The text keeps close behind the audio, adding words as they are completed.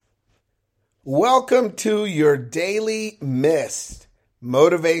Welcome to your daily mist,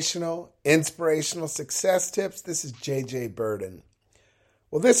 motivational, inspirational success tips. This is JJ Burden.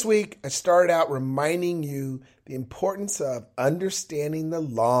 Well, this week I started out reminding you the importance of understanding the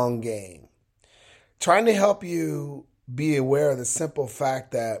long game, trying to help you be aware of the simple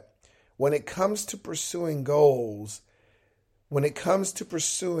fact that when it comes to pursuing goals, when it comes to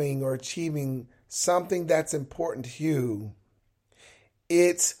pursuing or achieving something that's important to you,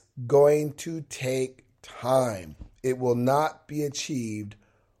 it's going to take time. It will not be achieved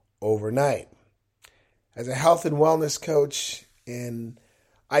overnight. As a health and wellness coach in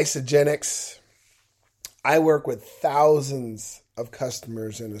Isagenix, I work with thousands of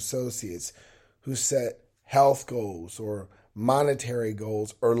customers and associates who set health goals or monetary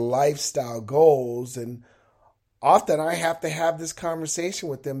goals or lifestyle goals. And often I have to have this conversation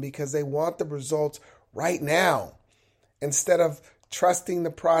with them because they want the results right now instead of trusting the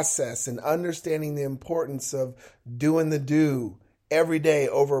process and understanding the importance of doing the do every day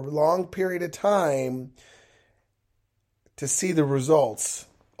over a long period of time to see the results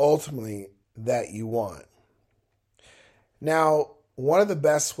ultimately that you want. Now, one of the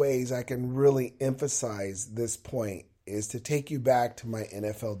best ways I can really emphasize this point is to take you back to my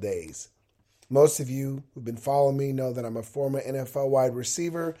NFL days. Most of you who've been following me know that I'm a former NFL wide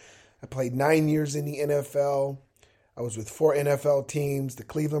receiver. I played 9 years in the NFL. I was with 4 NFL teams: the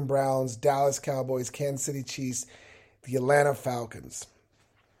Cleveland Browns, Dallas Cowboys, Kansas City Chiefs, the Atlanta Falcons.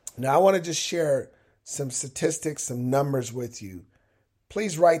 Now, I want to just share some statistics, some numbers with you.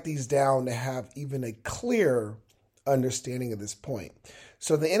 Please write these down to have even a clear understanding of this point.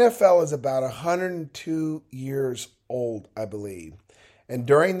 So the NFL is about 102 years old, I believe. And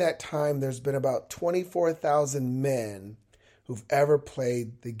during that time, there's been about 24,000 men who've ever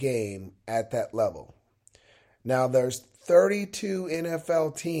played the game at that level. Now, there's 32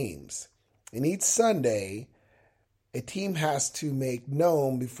 NFL teams, and each Sunday, a team has to make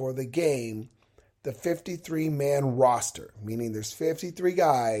known before the game the 53-man roster, meaning there's 53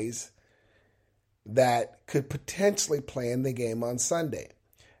 guys that could potentially play in the game on Sunday.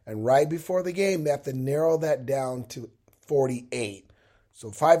 And right before the game, they have to narrow that down to 48.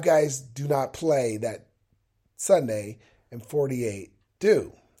 So 5 guys do not play that Sunday, and 48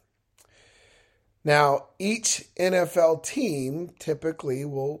 do. Now, each NFL team typically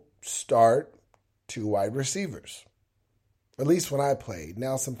will start 2 wide receivers. At least when I played.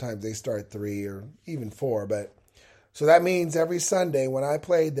 Now sometimes they start 3 or even 4. But so that means every Sunday when I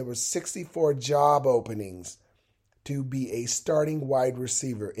played, there were 64 job openings to be a starting wide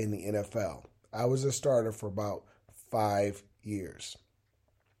receiver in the NFL. I was a starter for about 5 years.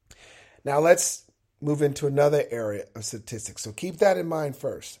 Now let's move into another area of statistics. So keep that in mind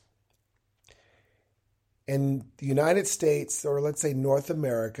first. In the United States, or let's say North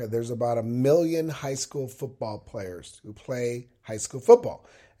America, there's about 1 million high school football players who play high school football.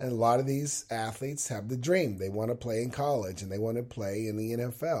 And a lot of these athletes have the dream. They want to play in college and they want to play in the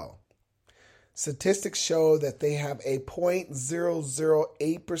NFL. Statistics show that they have a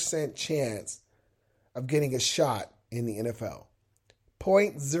 0.008% chance of getting a shot in the NFL.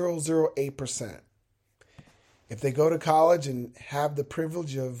 0.008%. If they go to college and have the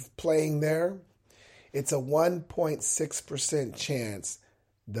privilege of playing there, it's a 1.6% chance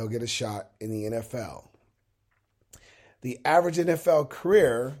they'll get a shot in the NFL. The average NFL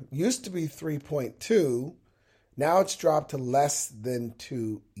career used to be 3.2. Now it's dropped to less than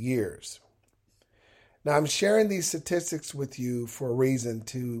 2 years. Now I'm sharing these statistics with you for a reason,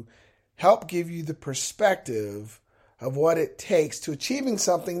 to help give you the perspective of what it takes to achieving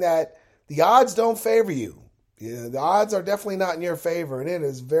something that the odds don't favor you. The odds are definitely not in your favor, and it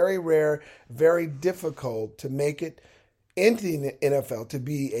is very rare, very difficult to make it into the NFL, to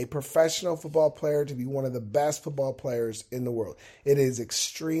be a professional football player, to be one of the best football players in the world. It is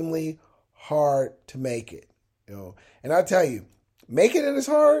extremely hard to make it. And I'll tell you, making it is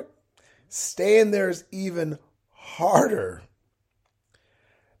hard. Staying there is even harder.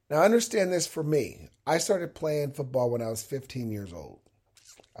 Now, understand this for me. I started playing football when I was 15 years old.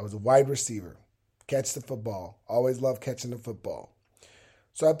 I was a wide receiver. Catch the football. Always loved catching the football.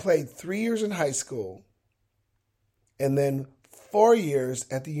 So I played 3 years in high school and then 4 years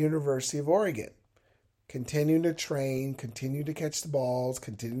at the University of Oregon. Continuing to train, continuing to catch the balls,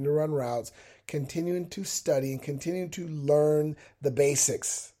 continuing to run routes, continuing to study, and continuing to learn the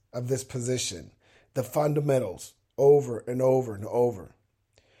basics of this position, the fundamentals, over and over and over.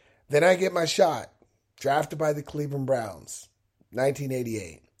 Then I get my shot, drafted by the Cleveland Browns,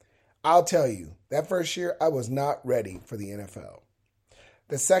 1988. I'll tell you, that first year, I was not ready for the NFL.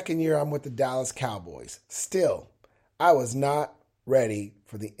 The second year, I'm with the Dallas Cowboys. Still, I was not ready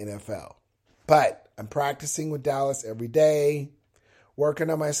for the NFL. But I'm practicing with Dallas every day, working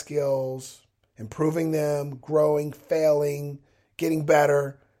on my skills, improving them, growing, failing, getting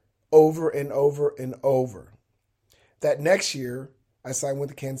better over and over and over. That next year, I signed with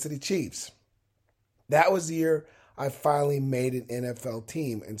the Kansas City Chiefs. That was the year I finally made an NFL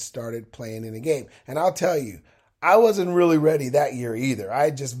team and started playing in a game. And I'll tell you, I wasn't really ready that year either. I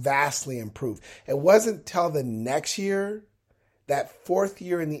had just vastly improved. It wasn't until the next year, that fourth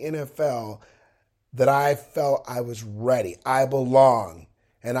year in the NFL, that I felt I was ready. I belong,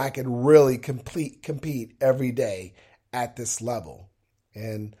 and I could really compete every day at this level.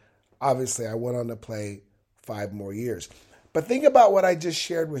 And obviously, I went on to play 5 more years. But think about what I just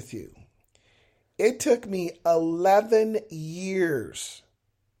shared with you. It took me 11 years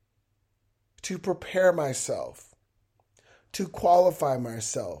to prepare myself, to qualify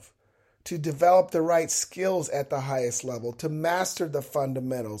myself, to develop the right skills at the highest level, to master the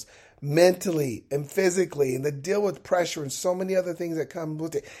fundamentals mentally and physically, and to deal with pressure and so many other things that come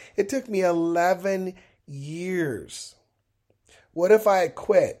with it. It took me 11 years. What if I had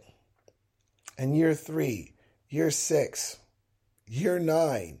quit in year 3, year 6, year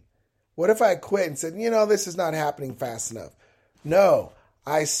 9? What if I quit and said, this is not happening fast enough? No,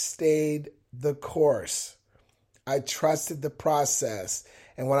 I stayed the course. I trusted the process.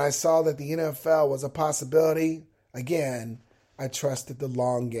 And when I saw that the NFL was a possibility, again, I trusted the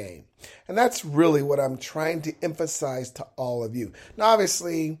long game. And that's really what I'm trying to emphasize to all of you. Now,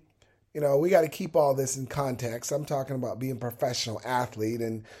 obviously, we got to keep all this in context. I'm talking about being a professional athlete,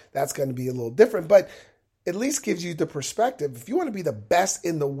 and that's going to be a little different. But at least gives you the perspective. If you want to be the best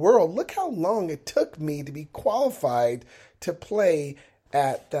in the world, look how long it took me to be qualified to play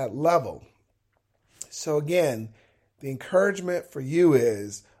at that level. So again, the encouragement for you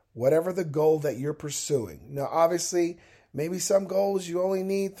is whatever the goal that you're pursuing. Now, obviously, maybe some goals you only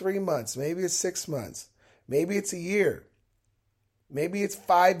need 3 months. Maybe it's 6 months. Maybe it's a year. Maybe it's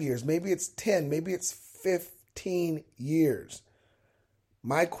 5 years. Maybe it's 10. Maybe it's 15 years.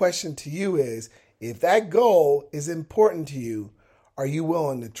 My question to you is, if that goal is important to you, are you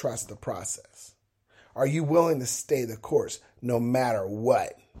willing to trust the process? Are you willing to stay the course no matter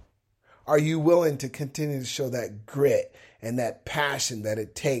what? Are you willing to continue to show that grit and that passion that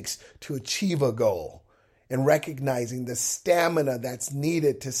it takes to achieve a goal, and recognizing the stamina that's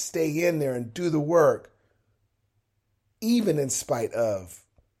needed to stay in there and do the work, even in spite of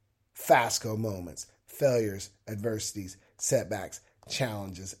fiasco moments, failures, adversities, setbacks,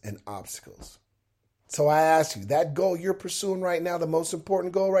 challenges, and obstacles? So I ask you, that goal you're pursuing right now, the most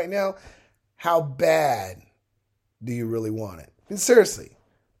important goal right now, how bad do you really want it? And seriously,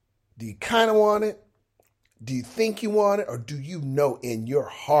 do you kind of want it? Do you think you want it? Or do you know in your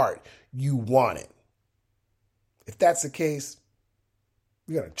heart you want it? If that's the case,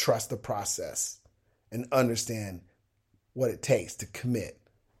 you're going to trust the process and understand what it takes to commit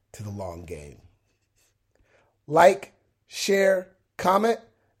to the long game. Like, share, comment,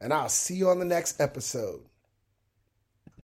 and I'll see you on the next episode.